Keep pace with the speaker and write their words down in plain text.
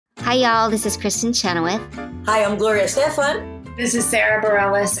Hi, y'all. This is Kristen Chenoweth. Hi, I'm Gloria Stefan. This is Sarah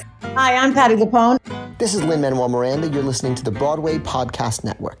Bareilles. Hi, I'm Patty Lapone. This is Lin-Manuel Miranda. You're listening to the Broadway Podcast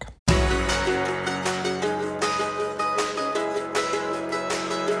Network.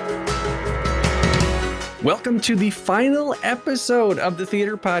 Welcome to the final episode of the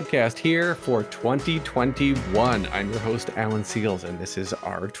Theater Podcast here for 2021. I'm your host, Alan Seals, and this is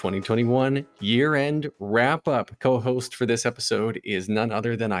our 2021 year-end wrap-up. Co-host for this episode is none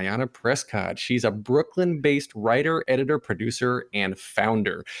other than Ayanna Prescod. She's a Brooklyn-based writer, editor, producer, and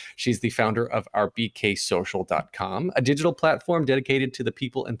founder. She's the founder of rbksocial.com, a digital platform dedicated to the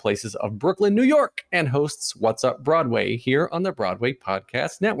people and places of Brooklyn, New York, and hosts What's Up Broadway here on the Broadway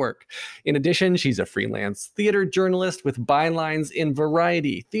Podcast Network. In addition, she's a freelance theater journalist with bylines in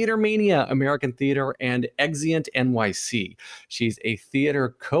Variety, Theater Mania, American Theater, and Exeunt NYC. She's a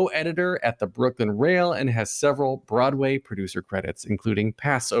theater co-editor at the Brooklyn Rail and has several Broadway producer credits, including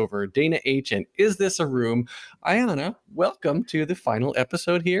Passover, Dana H., and Is This a Room? Ayanna, welcome to the final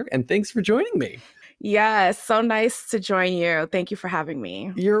episode here, and thanks for joining me. Yes, so nice to join you. Thank you for having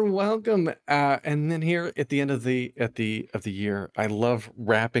me. You're welcome. And then here at the end of the year, I love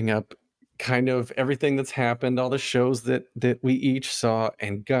wrapping up kind of everything that's happened, all the shows that we each saw,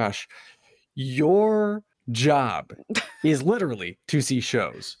 and gosh, your job is literally to see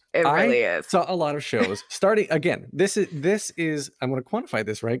shows. It really is. Saw a lot of shows. Starting again, this is I'm going to quantify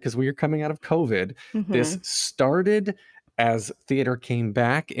this, right? Because we are coming out of COVID. Mm-hmm. This started as theater came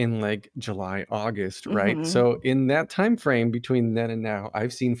back in like July, August, right? Mm-hmm. So in that time frame between then and now,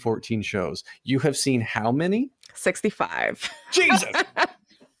 I've seen 14 shows. You have seen how many? 65. Jesus.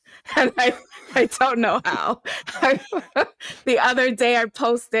 And I don't know how. The other day I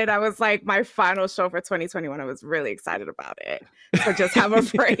posted, I was like, my final show for 2021. I was really excited about it. So just have a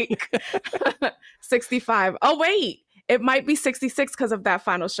break. 65. Oh, wait. It might be 66 because of that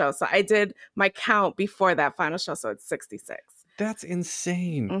final show. So I did my count before that final show. So it's 66. That's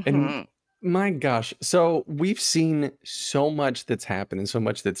insane. Mm-hmm. And my gosh. So we've seen so much that's happened and so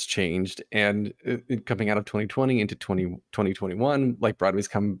much that's changed. And coming out of 2020 into 2021, like Broadway's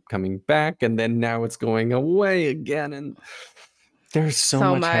coming back. And then now it's going away again. And there's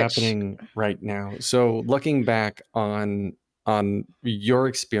so much happening right now. So looking back on your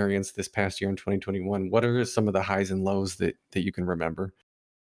experience this past year in 2021, what are some of the highs and lows that you can remember?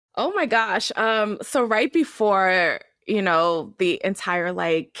 Oh my gosh. So right before, the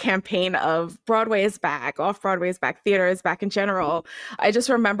entire campaign of Broadway is back, off-Broadway is back, theater is back in general, I just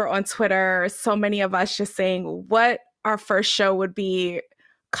remember on Twitter, so many of us just saying what our first show would be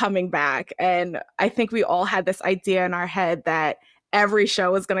coming back. And I think we all had this idea in our head that every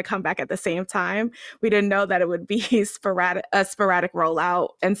show was going to come back at the same time. We didn't know that it would be a sporadic rollout.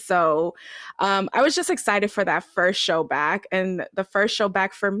 And so I was just excited for that first show back. And the first show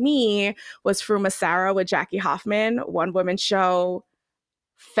back for me was Fruma Sarah with Jackie Hoffman, one woman show.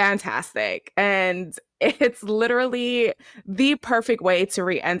 Fantastic. And it's literally the perfect way to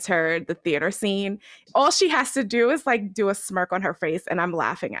re-enter the theater scene. All she has to do is do a smirk on her face and I'm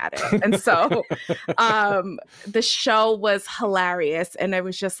laughing at it. And so the show was hilarious. And it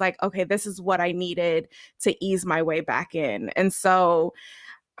was just like, okay, this is what I needed to ease my way back in. And so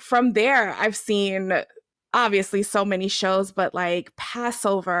from there, I've seen obviously so many shows, but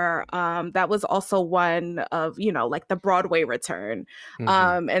Passover, that was also one of, the Broadway return.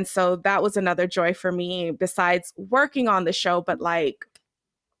 Mm-hmm. And so that was another joy for me besides working on the show, but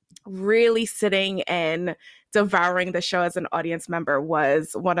really sitting and devouring the show as an audience member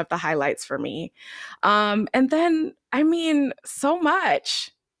was one of the highlights for me. And then, so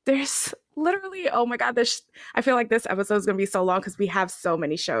much. There's literally, oh my God, I feel like this episode is going to be so long because we have so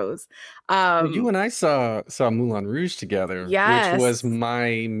many shows. You and I saw Moulin Rouge together, yes, which was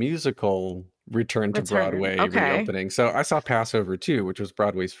my musical return to Broadway reopening. So I saw Passover too, which was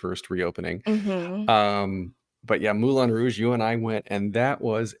Broadway's first reopening. Mm-hmm. But yeah, Moulin Rouge, you and I went, and that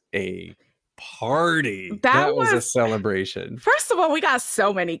was a party. That was a celebration. First of all, we got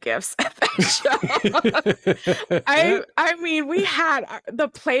so many gifts at that show. We had the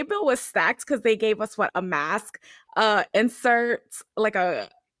playbill was stacked because they gave us a mask, inserts,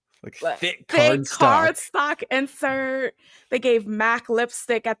 thick cardstock insert. They gave MAC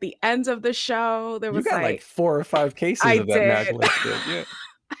lipstick at the end of the show. There was you got 4 or 5 cases of that MAC lipstick. Yeah.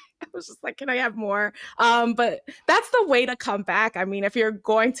 I was just like, can I have more? But that's the way to come back. If you're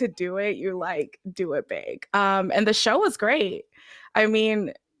going to do it, you do it big. And the show was great. I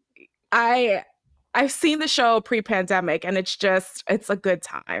I've seen the show pre-pandemic, and it's a good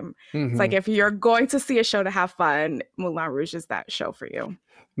time. It's like, if you're going to see a show to have fun, Moulin Rouge is that show for you.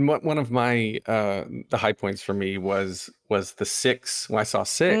 One of my the high points for me was the Six. When I saw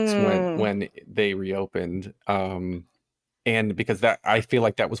Six when they reopened, and because that, I feel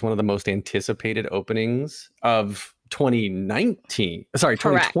like that was one of the most anticipated openings of 2019. Sorry,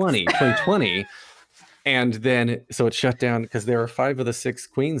 Correct. 2020. And then, so it shut down because there are 5 of the 6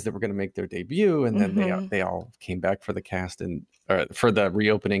 queens that were going to make their debut, and then they all came back for the cast and for the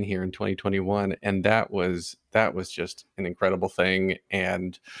reopening here in 2021, and that was just an incredible thing.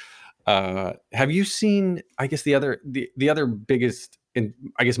 And have you seen? I guess the other biggest, and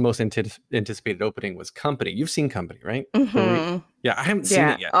I guess most anticipated opening was Company. You've seen Company, right? Yeah, I haven't seen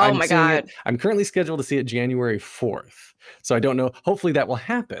it yet. Oh my God. I'm currently scheduled to see it January 4th. So I don't know. Hopefully that will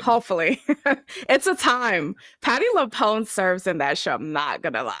happen. Hopefully. It's a time. Patti LuPone serves in that show. I'm not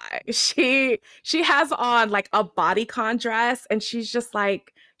gonna lie. She has on like a bodycon dress, and she's just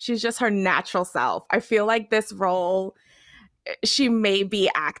her natural self. I feel like this role, she may be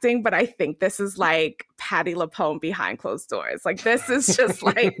acting, but I think this is like Patti LuPone behind closed doors. Like, this is just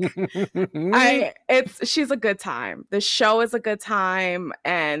like, she's a good time. The show is a good time.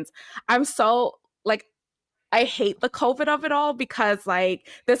 And I'm so like, I hate the COVID of it all, because like,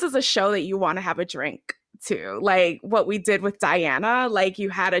 this is a show that you want to have a drink to, like what we did with Diana. Like, you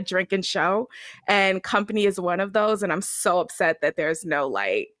had a drink and show, and Company is one of those. And I'm so upset that there's no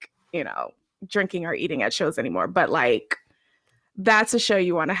like, drinking or eating at shows anymore. But like, that's a show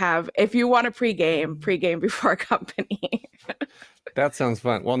you want to have if you want to pregame before Company. That sounds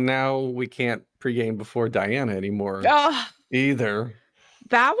fun. Well, now we can't pregame before Diana anymore either.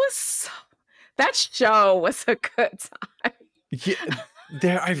 That show was a good time.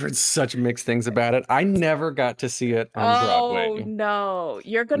 Yeah, I've heard such mixed things about it. I never got to see it on Broadway. Oh no,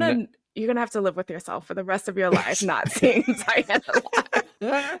 you're gonna have to live with yourself for the rest of your life not seeing Diana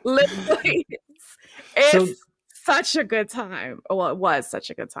live. Literally, it's such a good time. Well, it was such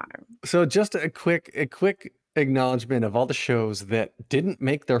a good time. So just a quick acknowledgement of all the shows that didn't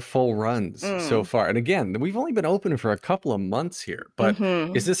make their full runs so far. And again, we've only been open for a couple of months here, but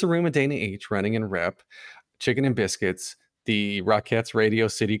Is This a Room with Dana H running in Rep, Chicken and Biscuits, the Rockettes Radio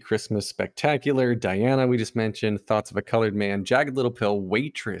City Christmas Spectacular, Diana we just mentioned, Thoughts of a Colored Man, Jagged Little Pill,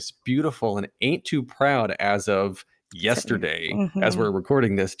 Waitress, Beautiful, and Ain't Too Proud as of yesterday, as we're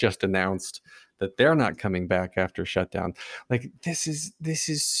recording this, just announced that they're not coming back after shutdown. Like, this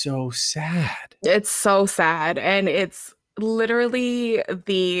is so sad. It's so sad. And it's literally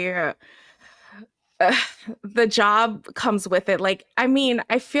the job comes with it. Like, I mean,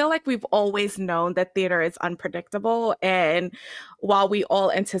 I feel like we've always known that theater is unpredictable. And while we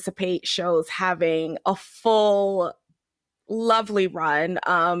all anticipate shows having a full, lovely run,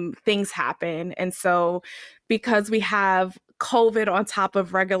 things happen. And so because we have COVID on top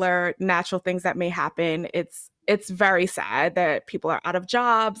of regular natural things that may happen, it's very sad that people are out of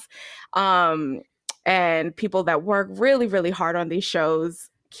jobs, and people that work really, really hard on these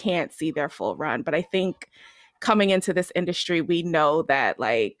shows can't see their full run. But I think coming into this industry, we know that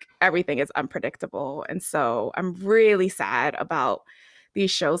like everything is unpredictable. And so I'm really sad about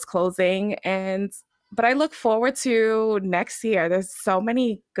these shows closing. But I look forward to next year. There's so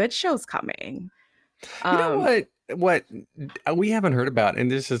many good shows coming. You know what we haven't heard about,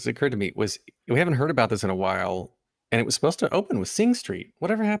 and this has occurred to me, was we haven't heard about this in a while, and it was supposed to open with Sing Street.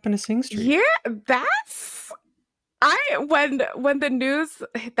 Whatever happened to Sing Street? Yeah, when the news,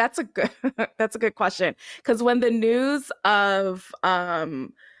 that's a good question, because when the news of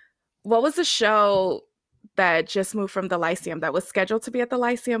what was the show that just moved from the Lyceum, that was scheduled to be at the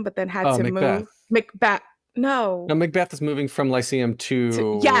Lyceum but then had to Macbeth. move? Macbeth. No, Macbeth is moving from Lyceum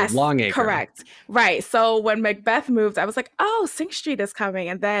to yes, Longacre. Correct. Right. So when Macbeth moved, I was like, oh, Sing Street is coming.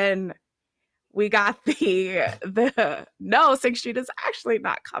 And then we got the no, Sing Street is actually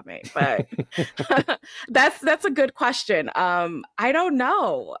not coming. But that's a good question. I don't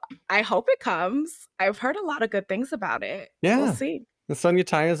know. I hope it comes. I've heard a lot of good things about it. Yeah. We'll see. Sonia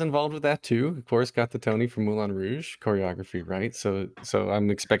Taya is involved with that too. Of course, got the Tony for Moulin Rouge choreography, right? So I'm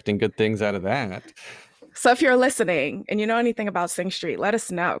expecting good things out of that. So if you're listening and you know anything about Sing Street, let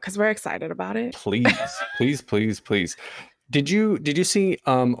us know, because we're excited about it. Please. Did you see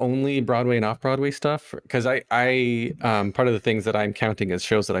only Broadway and off-Broadway stuff? Because I part of the things that I'm counting as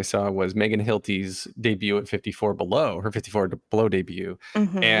shows that I saw was Megan Hilty's debut at 54 Below, her 54 Below debut,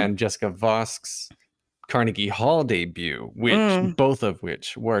 and Jessica Vosk's Carnegie Hall debut, which both of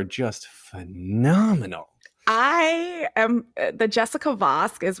which were just phenomenal. I am the Jessica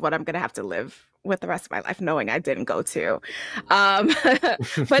Vosk is what I'm gonna have to live with the rest of my life knowing I didn't go to.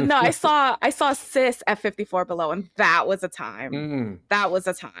 But no, I saw Sis at 54 Below, and that was a time. That was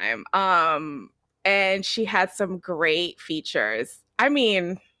a time. And she had some great features. I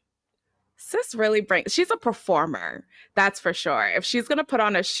mean, Sis really she's a performer, that's for sure. If she's gonna put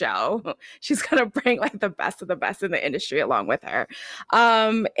on a show, she's gonna bring like the best of the best in the industry along with her.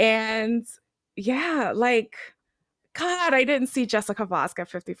 And yeah, like, God, I didn't see Jessica Vosk at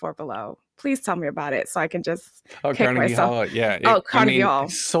 54 Below. Please tell me about it so I can just kick Carnegie myself. Hall, yeah. Carnegie Hall.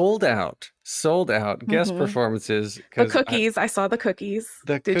 Sold out guest performances. The cookies, I saw the cookies.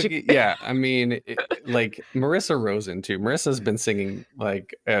 Did you? Yeah, I mean, like Marissa Rosen too. Marissa's been singing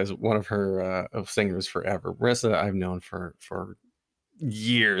like as one of her singers forever. Marissa, I've known for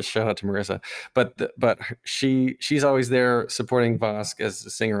years. Shout out to Marissa. But she's always there supporting Vosk as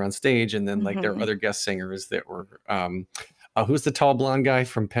a singer on stage, and then like there are other guest singers that were who's the tall blonde guy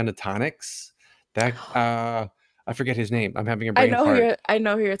from Pentatonics? That I forget his name. I'm having a brain fart. I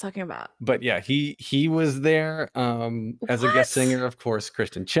know who you're talking about. But yeah, he was there as a guest singer, of course.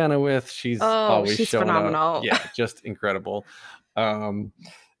 Kristen Chenoweth, she's always showing phenomenal. up. Yeah, just incredible. And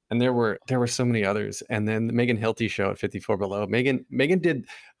there were so many others. And then the Megan Hilty show at 54 Below. Megan did,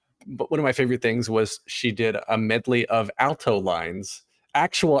 but one of my favorite things was she did a medley of actual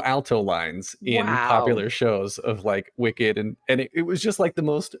alto lines in popular shows of like Wicked, and it was just like the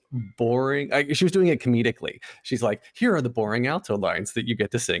most boring. She was doing it comedically. She's like, here are the boring alto lines that you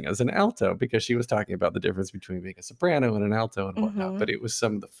get to sing as an alto, because she was talking about the difference between being a soprano and an alto and whatnot. But it was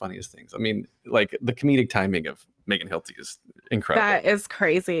some of the funniest things. I mean, like the comedic timing of Megan Hilty is incredible. That is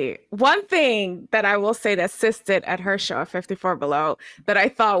crazy. One thing that I will say that Sis did at her show at 54 Below that I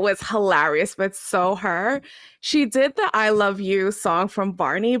thought was hilarious, but so her, she did the I Love You song from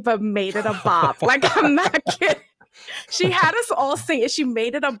Barney, but made it a bop. Like, I'm not kidding. She had us all sing it. She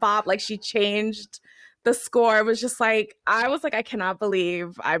made it a bop. Like, she changed the score. It was just like, I was like, I cannot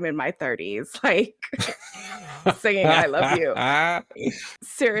believe I'm in my 30s. Like, singing I Love You.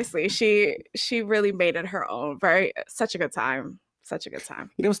 Seriously, she really made it her own. Such a good time. Such a good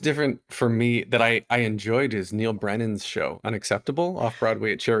time. You know what's different for me that I enjoyed is Neil Brennan's show, Unacceptable, off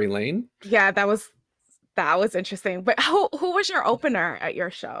Broadway at Cherry Lane. Yeah, that was interesting. But who was your opener at your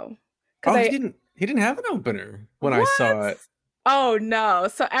show? He didn't have an opener when I saw it. Oh no.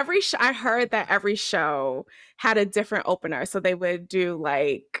 So I heard that every show had a different opener. So they would do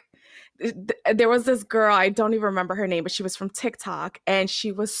like, there was this girl, I don't even remember her name, but she was from TikTok, and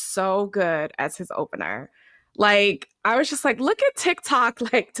she was so good as his opener. Like, I was just like, look at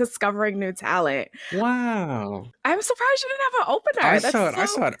TikTok, like, discovering new talent. Wow. I'm surprised you didn't have an opener. I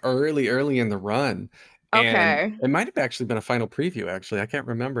saw it early in the run. And it might have actually been a final preview, actually. I can't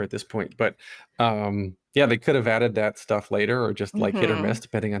remember at this point. But yeah, they could have added that stuff later, or just like hit or miss,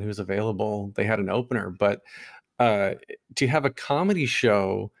 depending on who's available. They had an opener. But to have a comedy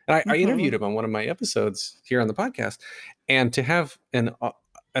show, and I interviewed him on one of my episodes here on the podcast, and to have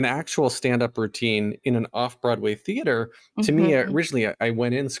an actual stand-up routine in an off-Broadway theater, to me, originally, I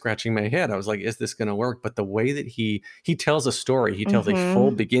went in scratching my head. I was like, is this going to work? But the way that he tells a story, he tells a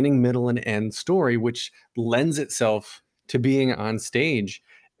full beginning, middle, and end story, which lends itself to being on stage.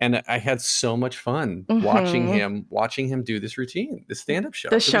 And I had so much fun watching him do this routine, this stand-up show.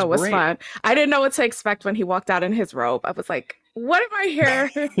 The show was fun. I didn't know what to expect when he walked out in his robe. I was like, what am I here?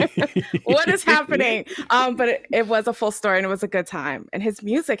 What is happening? But it was a full story, and it was a good time. And his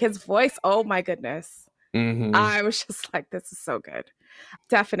music, his voice, oh my goodness. I was just like, this is so good.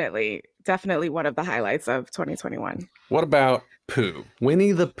 Definitely one of the highlights of 2021. What about Pooh?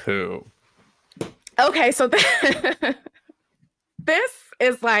 Winnie the Pooh. Okay, so this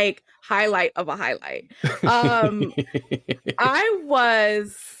is like highlight of a highlight. I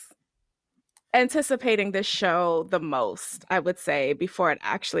was anticipating this show the most, I would say, before it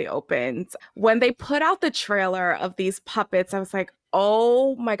actually opened. When they put out the trailer of these puppets, I was like,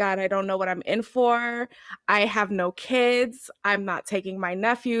 oh my God, I don't know what I'm in for. I have no kids. I'm not taking my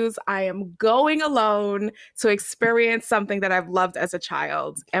nephews. I am going alone to experience something that I've loved as a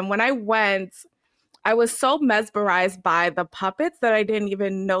child. And when I went, I was so mesmerized by the puppets that I didn't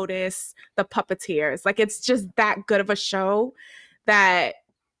even notice the puppeteers. Like, it's just that good of a show that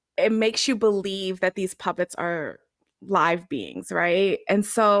it makes you believe that these puppets are live beings, right? And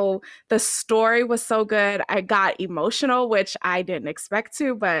so the story was so good. I got emotional, which I didn't expect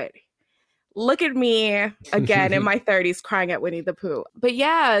to, but look at me again in my 30s crying at Winnie the Pooh. But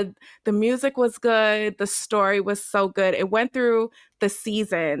yeah, the music was good. The story was so good. It went through the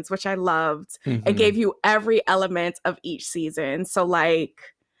seasons, which I loved. It gave you every element of each season. So like,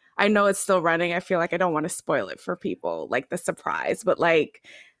 I know it's still running. I feel like I don't want to spoil it for people, like the surprise, but like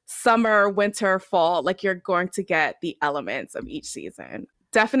summer, winter, fall, like you're going to get the elements of each season.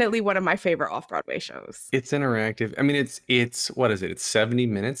 Definitely one of my favorite off-Broadway shows. It's interactive. I mean, it's what is it? It's 70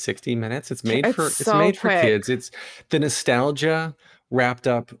 minutes, 60 minutes. It's made It's for so quick. kids. It's the nostalgia wrapped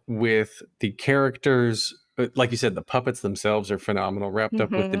up with the characters. Like you said, the puppets themselves are phenomenal, wrapped up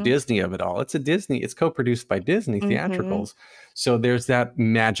with the Disney of it all. It's co-produced by Disney theatricals. So there's that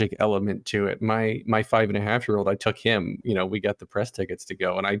magic element to it. My 5.5-year-old, I took him, we got the press tickets to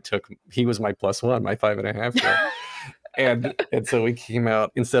go, and he was my +1, my 5.5-year-old. And so we came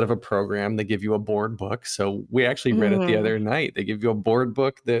out, instead of a program, they give you a board book. So we actually read it the other night. They give you a board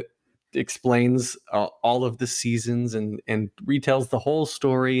book that explains all of the seasons and retells the whole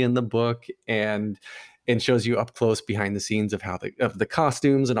story in the book, and shows you up close behind the scenes of of the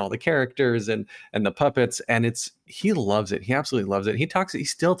costumes and all the characters and the puppets. And he loves it. He absolutely loves it. He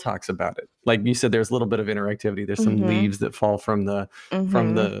still talks about it. Like you said, there's a little bit of interactivity. There's some leaves that fall from the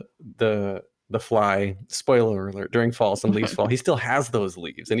fly. Spoiler alert, during fall, some leaves fall. He still has those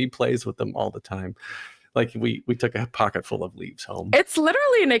leaves and he plays with them all the time. Like we took a pocket full of leaves home. It's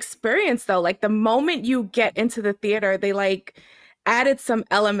literally an experience though. Like the moment you get into the theater, they added some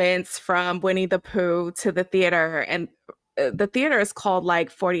elements from Winnie the Pooh to the theater, and the theater is called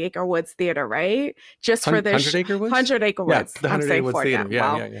 40 Acre Woods Theater, right? Just for this 100 Acre Woods? 100 Acre Woods. Yeah, the 100 Acre Woods Theater.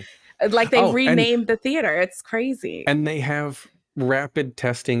 Yeah. They renamed the theater. It's crazy. And they have rapid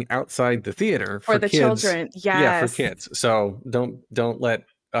testing outside the theater for the kids. Children. Yes. Yeah, for kids. So don't let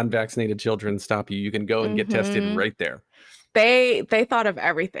unvaccinated children stop you. You can go and get tested right there. They thought of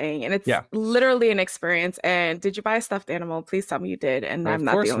everything, and it's literally an experience. And did you buy a stuffed animal? Please tell me you did, and I'm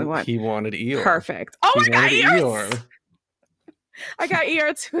not the only one. He wanted Eeyore. Perfect. Oh, I got Eeyore. I got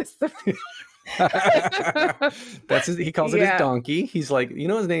Eeyore too. He calls it his donkey. He's like,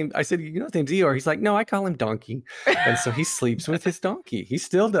 his name. I said, his name's Eeyore. He's like, no, I call him Donkey. And so he sleeps with his donkey. He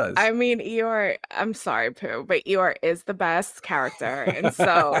still does. I mean, Eeyore, I'm sorry, Pooh, but Eeyore is the best character. And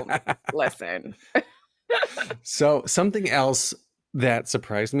so listen. So something else that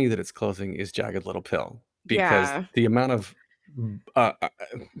surprised me that it's closing is Jagged Little Pill, because the amount of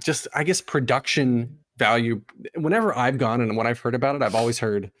just, I guess, production value, whenever I've gone and when I've heard about it, I've always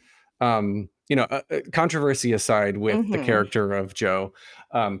heard, controversy aside with the character of Joe,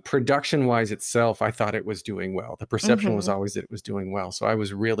 production wise itself, I thought it was doing well. The perception was always that it was doing well. So I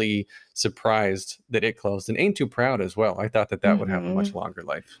was really surprised that it closed, and Ain't Too Proud as well. I thought that would have a much longer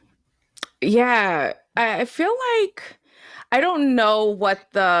life. Yeah, I feel like I don't know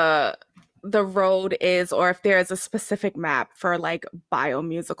what the road is, or if there is a specific map for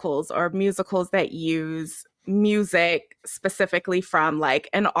biomusicals or musicals that use music specifically from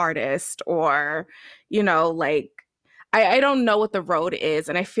an artist, or I don't know what the road is.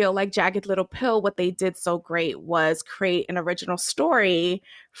 And I feel like Jagged Little Pill, what they did so great was create an original story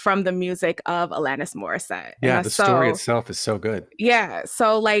from the music of Alanis Morissette. Yeah, the story itself is so good. Yeah,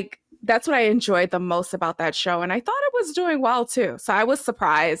 so that's what I enjoyed the most about that show. And I thought it was doing well too. So I was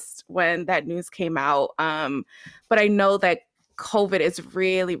surprised when that news came out. But I know that COVID is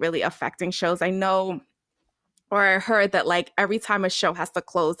really, really affecting shows. I know, or I heard that every time a show has to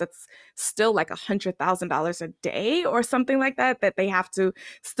close, it's still $100,000 a day or something like that they have to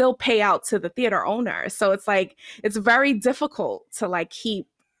still pay out to the theater owner. So it's very difficult to keep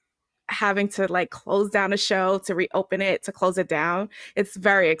having to close down a show, to reopen it, to close it down. It's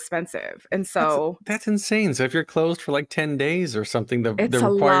very expensive. And so that's insane. So if you're closed for 10 days or something, the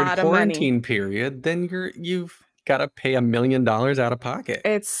required quarantine period, then you've got to pay $1 million out of pocket.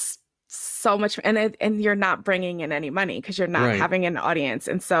 It's so much, and you're not bringing in any money because you're not having an audience.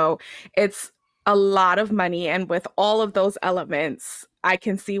 And so it's a lot of money. And with all of those elements, I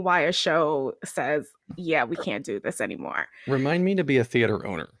can see why a show says, yeah, we can't do this anymore. Remind me to be a theater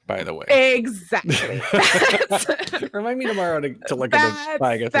owner, by the way. Exactly. Remind me tomorrow to look at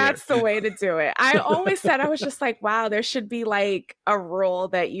buying a theater. That's the way to do it. I always said, I was just wow, there should be a rule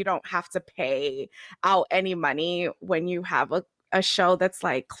that you don't have to pay out any money when you have a show that's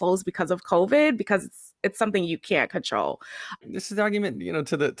closed because of COVID, because it's something you can't control. This is the argument,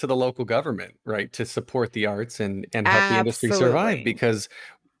 to the local government, right, to support the arts and help the industry survive, because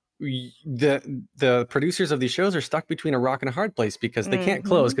the producers of these shows are stuck between a rock and a hard place, because they can't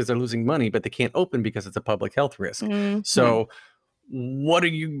close because they're losing money, but they can't open because it's a public health risk. So what are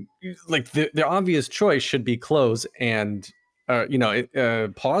you the obvious choice should be close and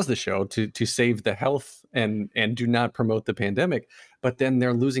pause the show to save the health and do not promote the pandemic. But then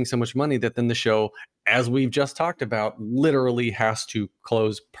they're losing so much money that then the show, as we've just talked about, literally has to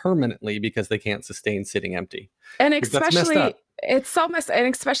close permanently because they can't sustain sitting empty. And especially It's so much,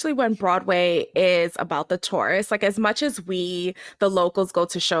 and especially when Broadway is about the tourists. Like, as much as we, the locals, go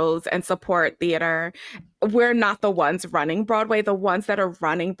to shows and support theater, we're not the ones running Broadway. The ones that are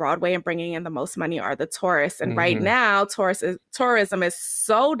running Broadway and bringing in the most money are the tourists. And right Hmm. now, tourism is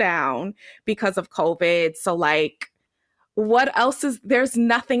so down because of COVID. So, like, what else is there's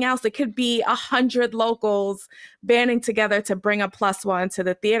nothing else. It could be 100 locals banding together to bring a plus one to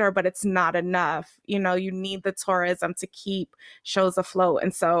the theater, but it's not enough. You need the tourism to keep shows afloat.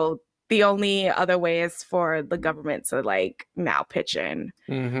 And so the only other way is for the government to like now pitch in.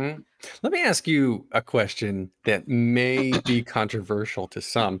 Hmm. Let me ask you a question that may be controversial to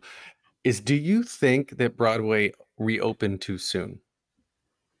some. Do you think that Broadway reopened too soon?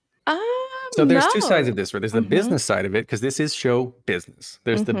 Um, So there's two sides no. of this, right? There's the Mm-hmm. business side of it, because this is show business.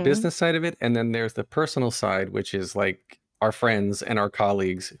 There's the Mm-hmm. business side of it, and then there's the personal side, which is like our friends and our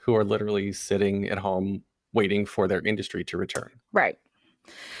colleagues who are literally sitting at home waiting for their industry to return. Right.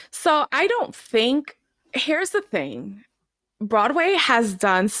 So I don't think, here's the thing. Broadway has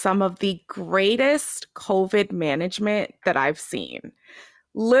done some of the greatest COVID management that I've seen.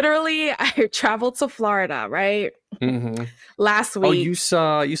 Literally, I traveled to Florida, right? Hmm. Last Oh, week, you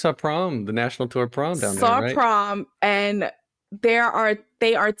saw prom, the national tour prom down there, saw right? prom, and they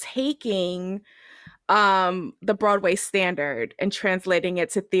are taking the Broadway standard and translating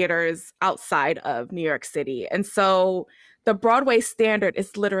it to theaters outside of New York City. And so the Broadway standard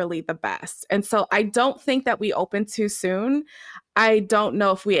is literally the best. And so I don't think that we opened too soon. I don't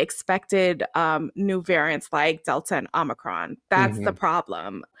know if we expected new variants like Delta and Omicron. That's the Hmm.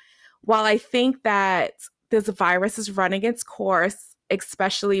 problem. While I think that this virus is running its course,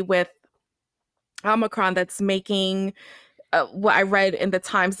 especially with Omicron, that's making what I read in the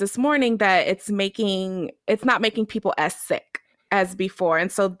Times this morning, that it's not making people as sick as before.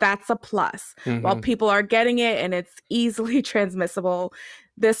 And so that's a plus. While Hmm. people are getting it and it's easily transmissible,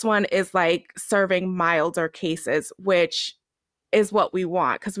 this one is like serving milder cases, which is what we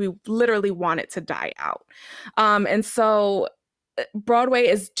want because we literally want it to die out. And so Broadway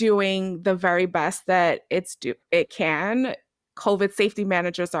is doing the very best that it can. COVID safety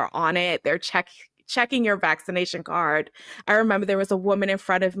managers are on it. They're checking your vaccination card. I remember there was a woman in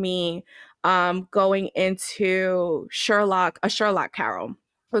front of me going into a Sherlock Carol.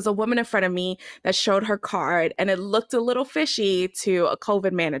 There was a woman in front of me that showed her card and it looked a little fishy to a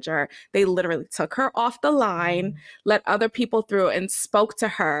COVID manager. They literally took her off the line, let other people through, and spoke to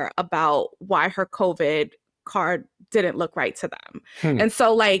her about why her COVID card didn't look right to them. Hmm. And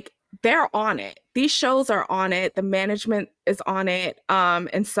so, like, they're on it. These shows are on it. The management is on it.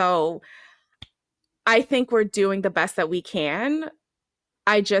 And so I think we're doing the best that we can.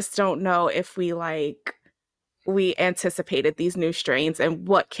 I just don't know if we anticipated these new strains and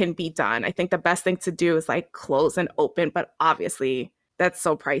what can be done. I think the best thing to do is like close and open, but obviously that's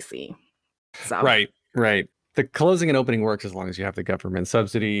so pricey. So, Right, right. The closing and opening works as long as you have the government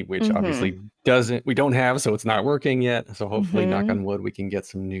subsidy, which mhm. obviously we don't have, so it's not working yet. So hopefully, knock Mhm. on wood, we can get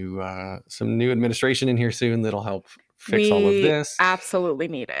some new administration in here soon that'll help fix all of We this. absolutely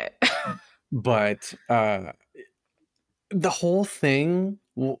need it. But the whole thing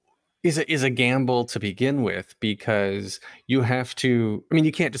is a gamble to begin with, because you have to. I mean,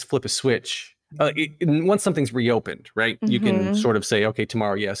 you can't just flip a switch. Once something's reopened, right? You can Mhm. sort of say, okay,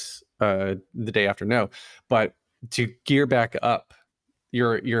 tomorrow, yes, the day after, no. But to gear back up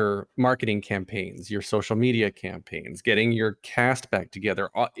your marketing campaigns, your social media campaigns, getting your cast back together,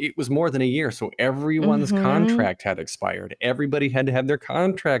 it was more than a year. So everyone's Mhm. contract had expired. Everybody had to have their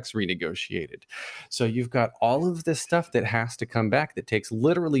contracts renegotiated. So you've got all of this stuff that has to come back that takes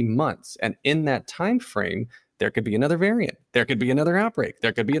literally months. And in that time frame, there could be another variant. There could be another outbreak.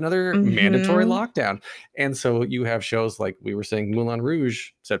 There could be another mandatory Mhm. lockdown. And so you have shows like we were saying, Moulin Rouge,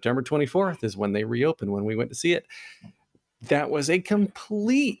 September 24th is when they reopened, when we went to see it. That was a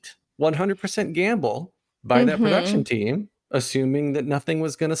complete 100% gamble by that production Mhm. team, assuming that nothing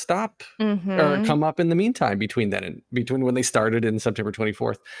was going to stop or Mhm. come up in the meantime between then and between when they started in September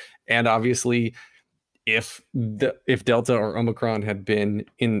 24th. And obviously, if Delta or Omicron had been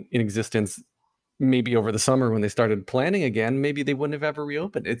in existence maybe over the summer when they started planning again, maybe they wouldn't have ever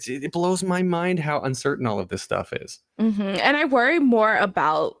reopened. It blows my mind how uncertain all of this stuff is. Mhm. And I worry more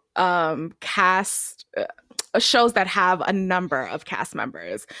about cast shows that have a number of cast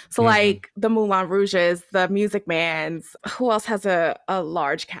members. So Mhm. like the Moulin Rouges, the Music Mans, who else has a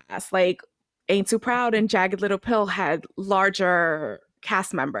large cast? Like Ain't Too Proud and Jagged Little Pill had larger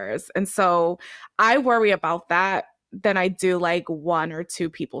cast members. And so I worry about that than I do like one or two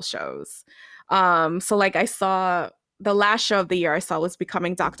people shows. So like I saw the last show of the year I saw was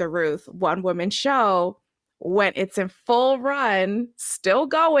Becoming Dr. Ruth, one woman show, when it's in full run, still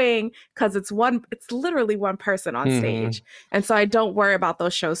going, because it's literally one person on stage. And so I don't worry about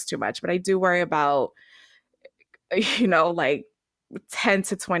those shows too much, but I do worry about, like 10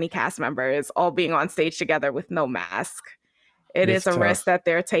 to 20 cast members all being on stage together with no mask. It It's is a tough. risk that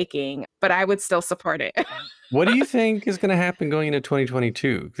they're taking, but I would still support it. What do you think is going to happen going into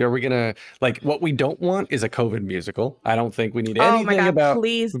 2022? Are we going to, like, what we don't want is a COVID musical. I don't think we need anything Oh my God, about.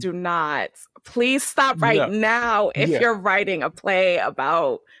 please do not. Please stop right No. now. If Yeah. you're writing a play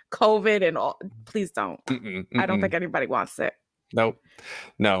about COVID and all, please don't. I don't Mm-mm. think anybody wants it. Nope.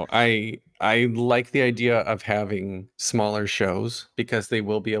 No, I like the idea of having smaller shows because they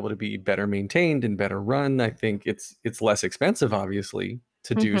will be able to be better maintained and better run. I think it's less expensive, obviously,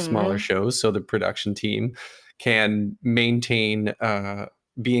 to do smaller shows, so the production team can maintain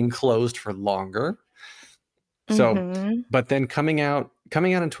being closed for longer. So, but then coming out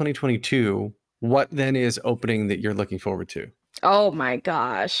in 2022, what then is opening that you're looking forward to? Oh my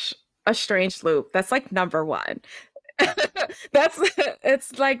gosh, A Strange Loop. That's like number one.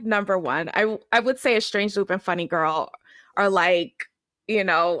 It's like number one. I would say A Strange Loop and Funny Girl are like,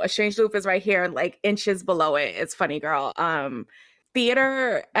 A Strange Loop is right here, like inches below it. It's Funny Girl.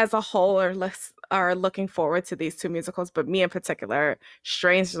 Theater as a whole are looking forward to these two musicals, but me in particular,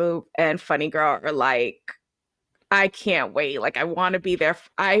 Strange Loop and Funny Girl are like, I can't wait. Like, I want to be there.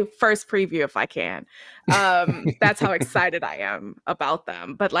 I first preview if I can. That's how excited I am about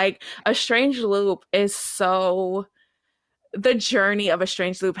them. But like, A Strange Loop is the journey of A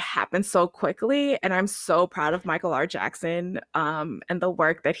Strange Loop happens so quickly, and I'm so proud of Michael R. Jackson and the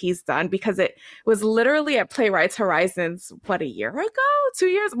work that he's done, because it was literally at Playwrights Horizons, a year ago, 2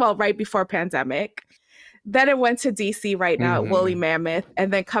 years, well, right before pandemic. Then it went to DC right now at Woolly Mammoth,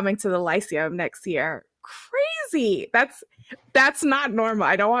 and then coming to the Lyceum next year. Crazy. That's not normal.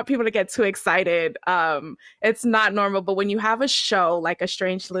 I don't want people to get too excited. It's not normal, but when you have a show like A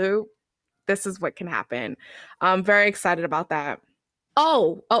Strange Loop, this is what can happen. I'm very excited about that.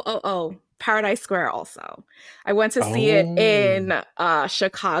 Oh. Paradise Square also. I went to see it in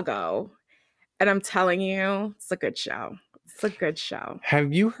Chicago, and I'm telling you, it's a good show. It's a good show.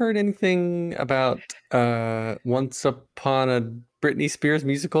 Have you heard anything about Once Upon a Britney Spears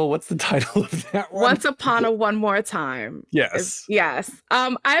musical? What's the title of that one? Once Upon a One More Time. Yes. Yes.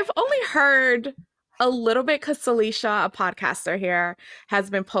 I've only heard a little bit because Celicia, a podcaster here,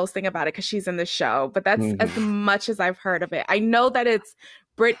 has been posting about it because she's in the show, but that's as much as I've heard of it. I know that it's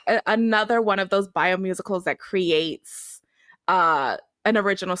another one of those biomusicals that creates an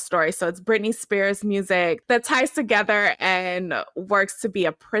original story. So it's Britney Spears music that ties together and works to be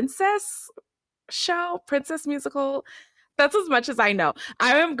a princess musical. That's as much as I know.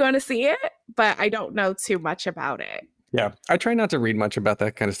 I am going to see it, but I don't know too much about it. Yeah, I try not to read much about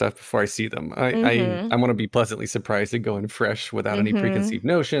that kind of stuff before I see them. I want to be pleasantly surprised and go in fresh without any preconceived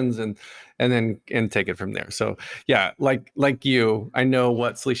notions, and take it from there. So yeah, like you, I know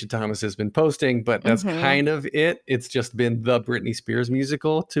what Celicia Thomas has been posting, but that's kind of it. It's just been the Britney Spears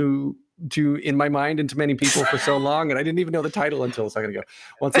musical to in my mind and to many people for so long, and I didn't even know the title until a second ago.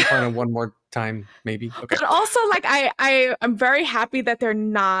 Once Upon a One More Time, maybe. Okay. But also, like, I'm very happy that they're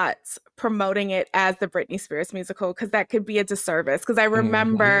not promoting it as the Britney Spears musical, because that could be a disservice. Because I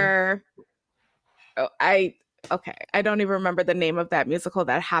remember, I don't even remember the name of that musical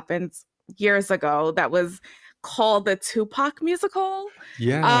that happened years ago. That was called the Tupac musical.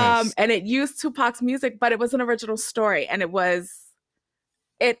 Yes. And it used Tupac's music, but it was an original story, and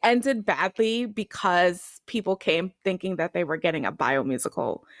it ended badly because people came thinking that they were getting a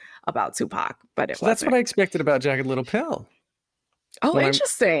biomusical about Tupac, but it wasn't. That's what I expected about Jagged Little Pill. Oh,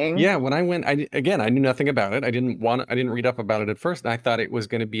 interesting. When I went, I knew nothing about it. I didn't read up about it at first. And I thought it was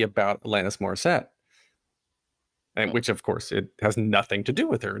going to be about Alanis Morissette, which of course it has nothing to do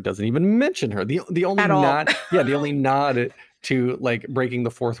with her. It doesn't even mention her. The only nod, the only nod to like breaking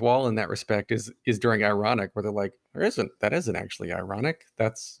the fourth wall in that respect is during Ironic, where they're like, that isn't actually ironic.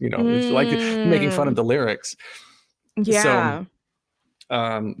 That's, it's like making fun of the lyrics. Yeah.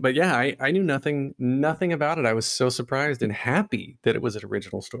 So, but yeah, I knew nothing about it. I was so surprised and happy that it was an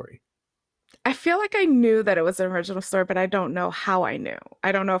original story. I feel like I knew that it was an original story, but I don't know how I knew.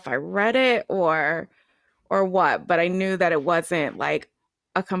 I don't know if I read it or what, but I knew that it wasn't like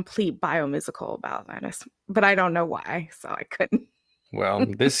a complete biomusical about Alanis, but I don't know why, so I couldn't. Well,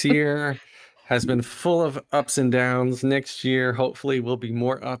 this year has been full of ups and downs. Next year, hopefully, will be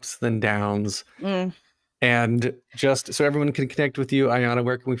more ups than downs. And just so everyone can connect with you, Ayanna,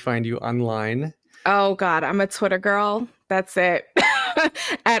 where can we find you online? Oh God, I'm a Twitter girl. That's it.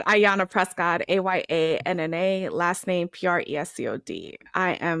 at Ayanna Prescod, Ayanna, last name Prescod.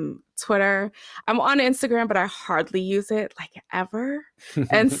 I am Twitter. I'm on Instagram, but I hardly use it, like, ever.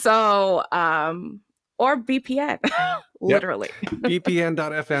 And so, or BPN, literally.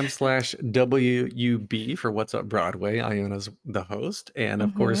 BPN.FM/WUB for What's Up Broadway. Ayanna's the host. And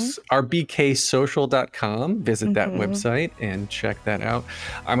of course, our BKSocial.com. Visit that website and check that out.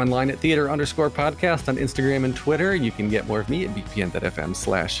 I'm online at theater_podcast on Instagram and Twitter. You can get more of me at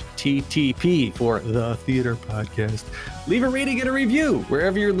BPN.FM/TTP for the Theater Podcast. Leave a rating and a review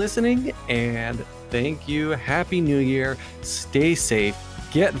wherever you're listening. And thank you. Happy New Year. Stay safe.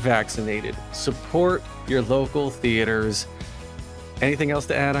 Get vaccinated. Support your local theaters. Anything else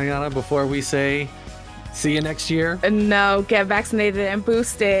to add, Ayanna, before we say see you next year? No, get vaccinated and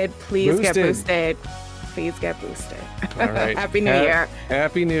boosted. Please get boosted. Please get boosted. All right. Happy New Year.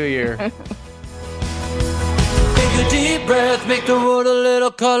 Happy New Year. Take a deep breath, make the world a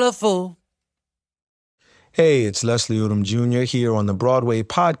little colorful. Hey, it's Leslie Odom Jr. here on the Broadway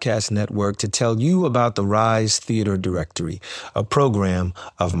Podcast Network to tell you about the Rise Theater Directory, a program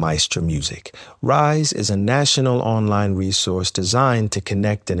of Maestro Music. Rise is a national online resource designed to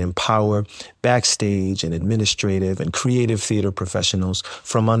connect and empower backstage and administrative and creative theater professionals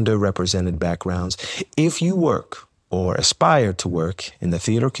from underrepresented backgrounds. If you work or aspire to work in the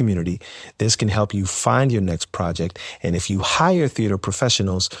theater community, this can help you find your next project. And if you hire theater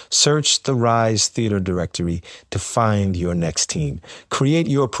professionals, search the Rise Theater Directory to find your next team. Create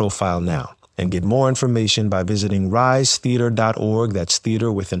your profile now and get more information by visiting risetheater.org. That's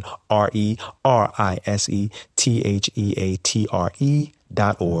theater with an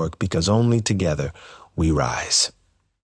RERISETHEATRE.org, because only together we rise.